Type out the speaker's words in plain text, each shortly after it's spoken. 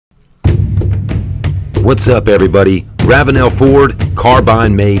What's up, everybody? Ravenel Ford, car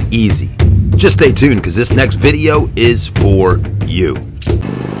buying made easy. Just stay tuned because this next video is for you.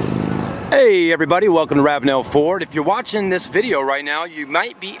 Hey everybody, welcome to Ravenel Ford. If you're watching this video right now, you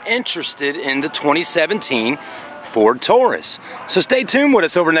might be interested in the 2017 Ford Taurus. So stay tuned with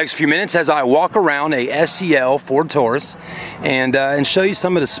us over the next few minutes as I walk around a SEL Ford Taurus and show you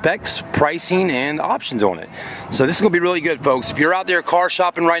some of the specs, pricing, and options on it. So this is going to be really good, folks. If you're out there car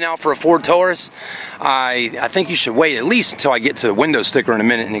shopping right now for a Ford Taurus, I think you should wait at least until I get to the window sticker in a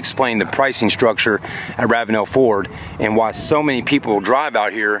minute and explain the pricing structure at Ravenel Ford and why so many people drive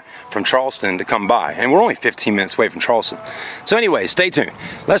out here from Charleston to come by. And we're only 15 minutes away from Charleston. So anyway, stay tuned.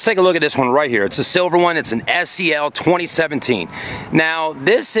 Let's take a look at this one right here. It's a silver one. It's an SEL 2017. Now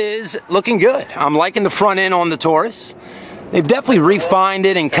this is looking good. I'm liking the front end on the Taurus. They've definitely refined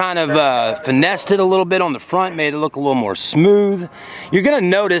it and kind of finessed it a little bit on the front, made it look a little more smooth. You're going to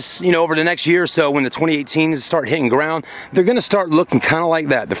notice, you know, over the next year or so when the 2018s start hitting ground, they're going to start looking kind of like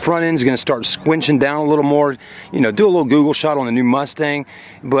that. The front end is going to start squinching down a little more, you know, do a little Google shot on the new Mustang.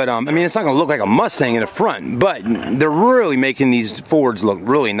 But, I mean, it's not going to look like a Mustang in the front, but they're really making these Fords look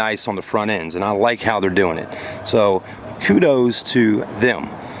really nice on the front ends, and I like how they're doing it. So, kudos to them.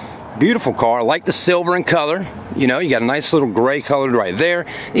 Beautiful car. I like the silver in color. You know, you got a nice little gray color right there.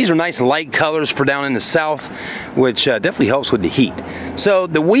 These are nice light colors for down in the south, which definitely helps with the heat. So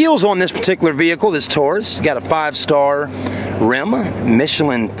the wheels on this particular vehicle, this Taurus, got a 5-star rim,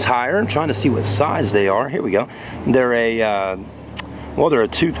 Michelin tire. I'm trying to see what size they are. Here we go. They're a well, they're a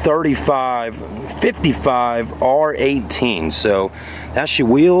 235 55 R18. So that's your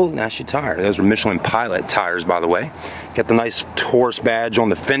wheel, that's your tire. Those are Michelin Pilot tires, by the way. Got the nice Taurus badge on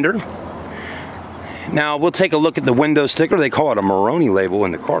the fender. Now we'll take a look at the window sticker. They call it a Maroni label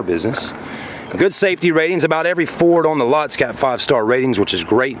in the car business. Good safety ratings. About every Ford on the lot's got 5-star ratings, which is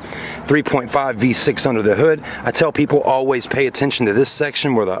great. 3.5 V6 under the hood. I tell people always pay attention to this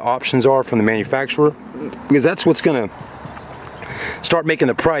section where the options are from the manufacturer, because that's what's going to start making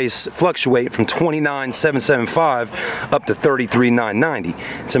the price fluctuate from $29,775 up to $33,990.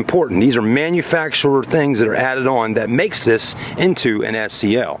 It's important. These are manufacturer things that are added on that makes this into an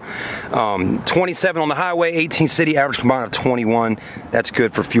SEL. 27 on the highway, 18 city, average combined of 21. That's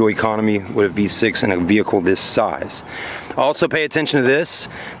good for fuel economy with a V6 and a vehicle this size. Also pay attention to this.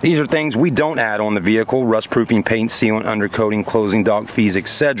 These are things we don't add on the vehicle: rust-proofing, paint, sealant, undercoating, closing, dock fees,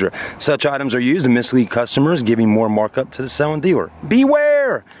 etc. Such items are used to mislead customers, giving more markup to the selling dealer.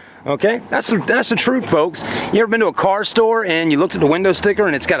 Beware! Okay, that's the truth, folks. You ever been to a car store and you looked at the window sticker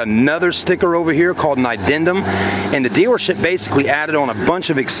and it's got another sticker over here called an addendum, and the dealership basically added on a bunch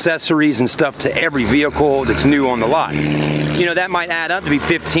of accessories and stuff to every vehicle that's new on the lot. You know, that might add up to be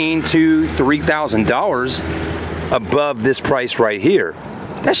 $1,500 to $3,000 above this price right here.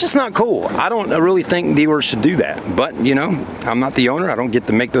 That's just not cool. I don't really think dealers should do that. But, you know, I'm not the owner. I don't get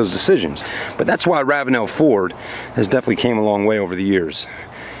to make those decisions. But that's why Ravenel Ford has definitely came a long way over the years.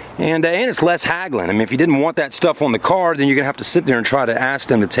 And it's less haggling. I mean, if you didn't want that stuff on the car, then you're going to have to sit there and try to ask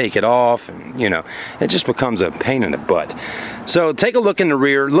them to take it off. And, you know, it just becomes a pain in the butt. So take a look in the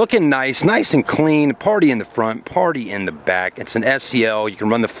rear. Looking nice, nice and clean. Party in the front, party in the back. It's an SEL. You can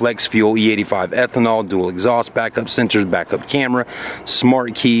run the Flex Fuel E85 ethanol, dual exhaust, backup sensors, backup camera,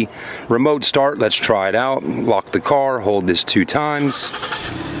 smart key, remote start. Let's try it out. Lock the car. Hold this 2 times.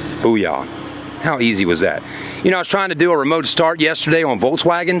 Booyah. How easy was that? You know, I was trying to do a remote start yesterday on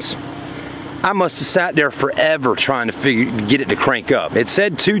Volkswagens. I must have sat there forever trying to get it to crank up. It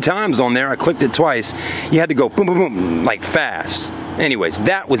said 2 times on there. I clicked it twice. You had to go boom, boom, boom, like fast. Anyways,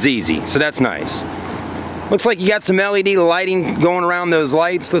 that was easy, so that's nice. Looks like you got some LED lighting going around those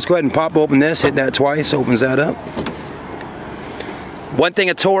lights. Let's go ahead and pop open this. Hit that twice, opens that up. One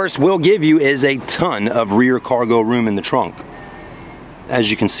thing a Taurus will give you is a ton of rear cargo room in the trunk, as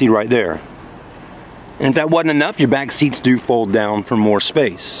you can see right there. And if that wasn't enough, your back seats do fold down for more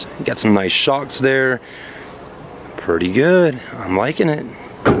space. You got some nice shocks there. Pretty good. I'm liking it.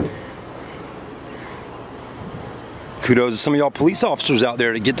 Kudos to some of y'all police officers out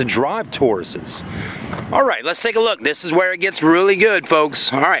there to get to drive Tauruses. All right, let's take a look. This is where it gets really good,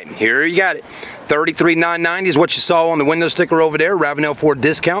 folks. All right, here you got it. $33,990 is what you saw on the window sticker over there. Ravenel Ford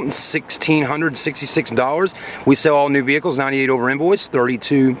discount, $1,666. We sell all new vehicles, $98 over invoice,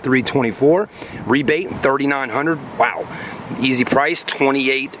 $32,324. Rebate, $3,900. Wow, easy price,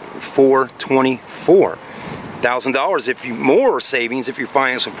 $28,424. $1,000 if you more savings if you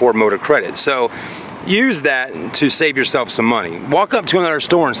finance with Ford Motor Credit. So use that to save yourself some money. Walk up to another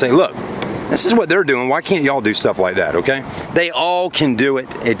store and say, look, this is what they're doing. Why can't y'all do stuff like that, okay? They all can do it.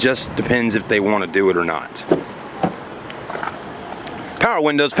 It just depends if they want to do it or not. power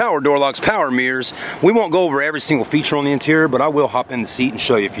windows, power door locks, power mirrors. We won't go over every single feature on the interior, but I will hop in the seat and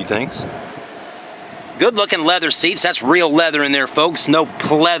show you a few things. Good looking leather seats. That's real leather in there, folks. No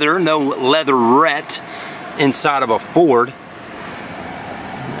pleather, no leatherette inside of a Ford.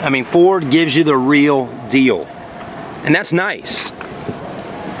 I mean, Ford gives you the real deal, and that's nice.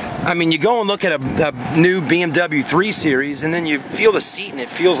 I mean, you go and look at a new BMW 3 Series, and then you feel the seat, and it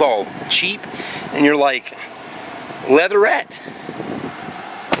feels all cheap, and you're like, leatherette.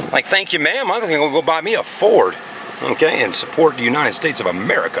 Like, thank you, ma'am. I'm gonna go buy me a Ford, okay, and support the United States of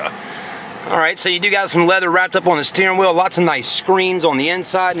America. All right, so you do got some leather wrapped up on the steering wheel, lots of nice screens on the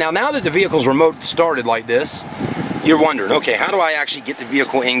inside. Now that the vehicle's remote started like this, you're wondering, okay, how do I actually get the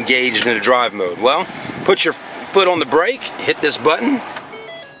vehicle engaged in a drive mode? Well, put your foot on the brake, hit this button,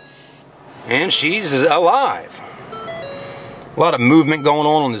 and she's alive. A lot of movement going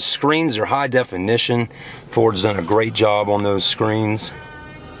on the screens. They're high definition. Ford's done a great job on those screens.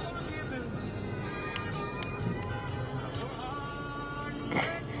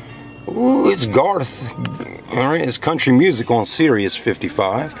 Ooh, it's Garth. All right, it's country music on Sirius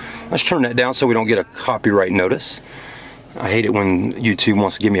 55. Let's turn that down so we don't get a copyright notice. I hate it when YouTube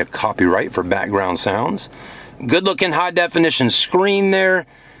wants to give me a copyright for background sounds. Good looking high definition screen there.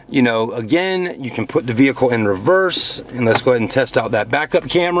 You know, again, you can put the vehicle in reverse, and let's go ahead and test out that backup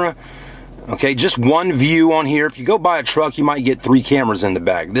camera. Okay, just one view on here. If you go buy a truck, you might get 3 cameras in the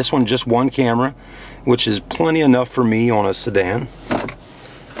back. This one, just one camera, which is plenty enough for me on a sedan.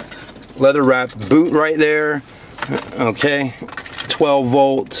 Leather wrapped boot right there. Okay, 12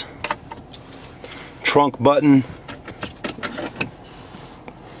 volt trunk button.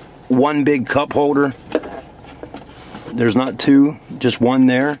 One big cup holder. There's not 2, just 1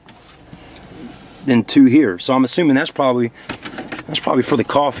 there. Then 2 here. So I'm assuming that's probably for the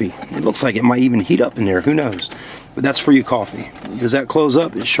coffee. It looks like it might even heat up in there. Who knows? But that's for your coffee. Does that close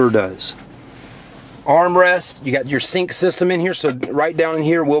up? It sure does. Armrest. You got your sync system in here. So right down in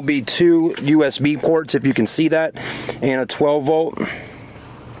here will be 2 USB ports, if you can see that, and a 12 volt.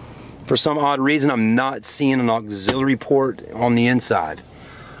 For some odd reason, I'm not seeing an auxiliary port on the inside.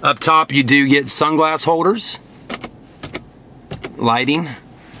 Up top, you do get sunglass holders, lighting,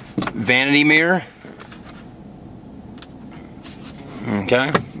 vanity mirror. Okay,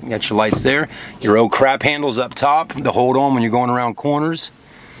 you got your lights there. Your old crap handles up top to hold on when you're going around corners.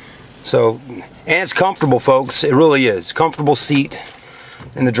 So, and it's comfortable, folks. It really is. Comfortable seat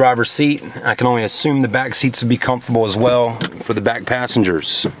in the driver's seat. I can only assume the back seats would be comfortable as well for the back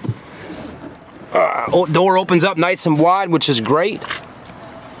passengers. Door opens up nice and wide, which is great.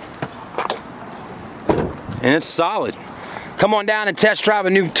 And it's solid. Come on down and test drive a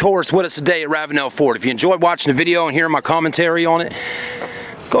new Taurus with us today at Ravenel Ford. If you enjoyed watching the video and hearing my commentary on it,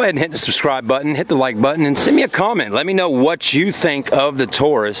 go ahead and hit the subscribe button, hit the like button, and send me a comment. Let me know what you think of the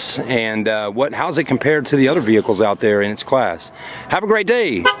Taurus and how's it compared to the other vehicles out there in its class. Have a great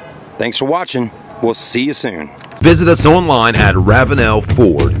day. Thanks for watching. We'll see you soon. Visit us online at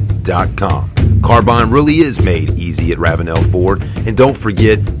ravenelford.com. Car buying really is made easy at Ravenel Ford. And don't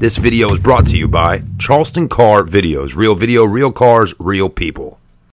forget, this video is brought to you by Charleston Car Videos. Real video, real cars, real people.